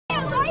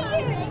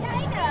Thank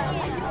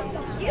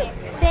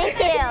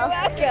you. You're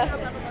welcome.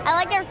 I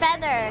like your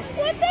feather.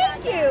 Well,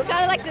 thank you.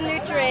 Kind of like the new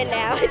trend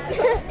now.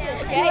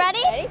 You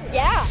ready?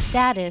 Yeah.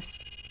 Status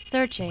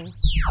searching.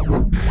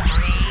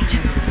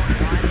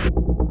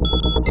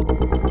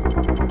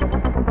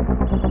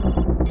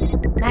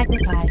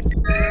 Magnify.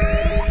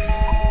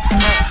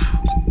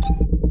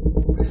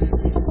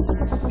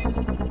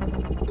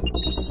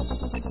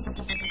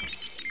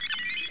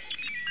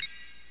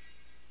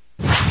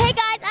 Hey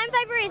guys, I'm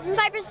Piper Reese from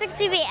Piper's Picks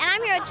TV, and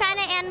I'm here with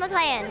China and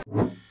McLean.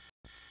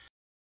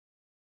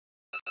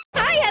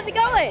 Hi, how's it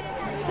going?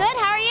 Good,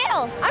 how are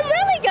you? I'm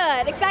really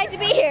good. Excited to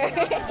be here. So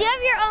you have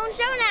your own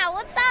show now.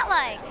 What's that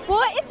like?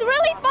 Well, it's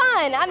really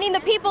fun. I mean, the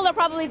people are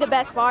probably the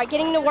best part.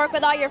 Getting to work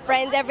with all your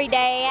friends every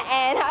day,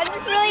 and I'm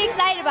just really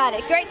excited about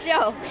it. Great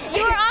show.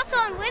 You were also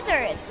on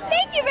Wizards.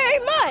 Thank you very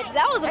much.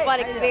 That was a fun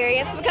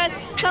experience because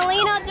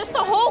Selena, just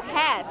the whole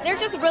cast, they're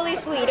just really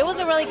sweet. It was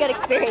a really good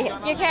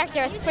experience. Your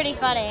character was pretty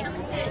funny.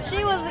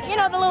 She was, you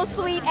know, the little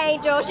sweet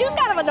angel. She was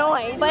kind of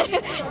annoying, but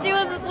she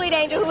was a sweet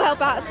angel who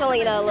helped out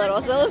Selena a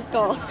little, so it was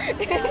cool.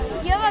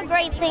 You have a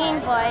great singing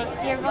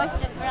voice. Your voice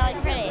is really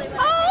pretty.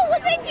 Oh, well,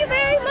 thank you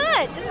very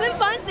much. It's been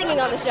fun singing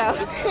on the show.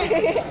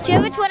 Do you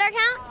have a Twitter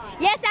account?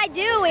 Yes, I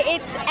do.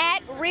 It's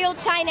at Real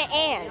China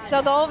Ann.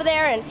 So go over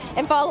there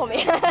and follow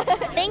me.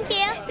 Thank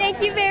you.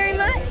 Thank you very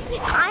much.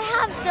 I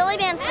have silly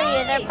bands for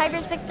you. They're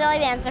Piper's Picks silly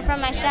bands. They're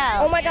from my show.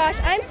 Oh my gosh,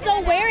 I'm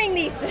so wearing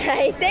these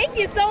today. Thank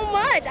you so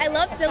much. I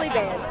love silly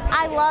bands.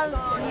 I love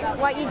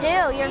what you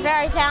do. You're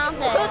very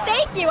talented. Well,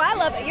 thank you. I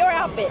love your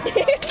outfit.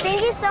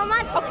 Thank you so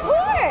much. Of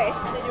course.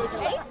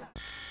 Ready?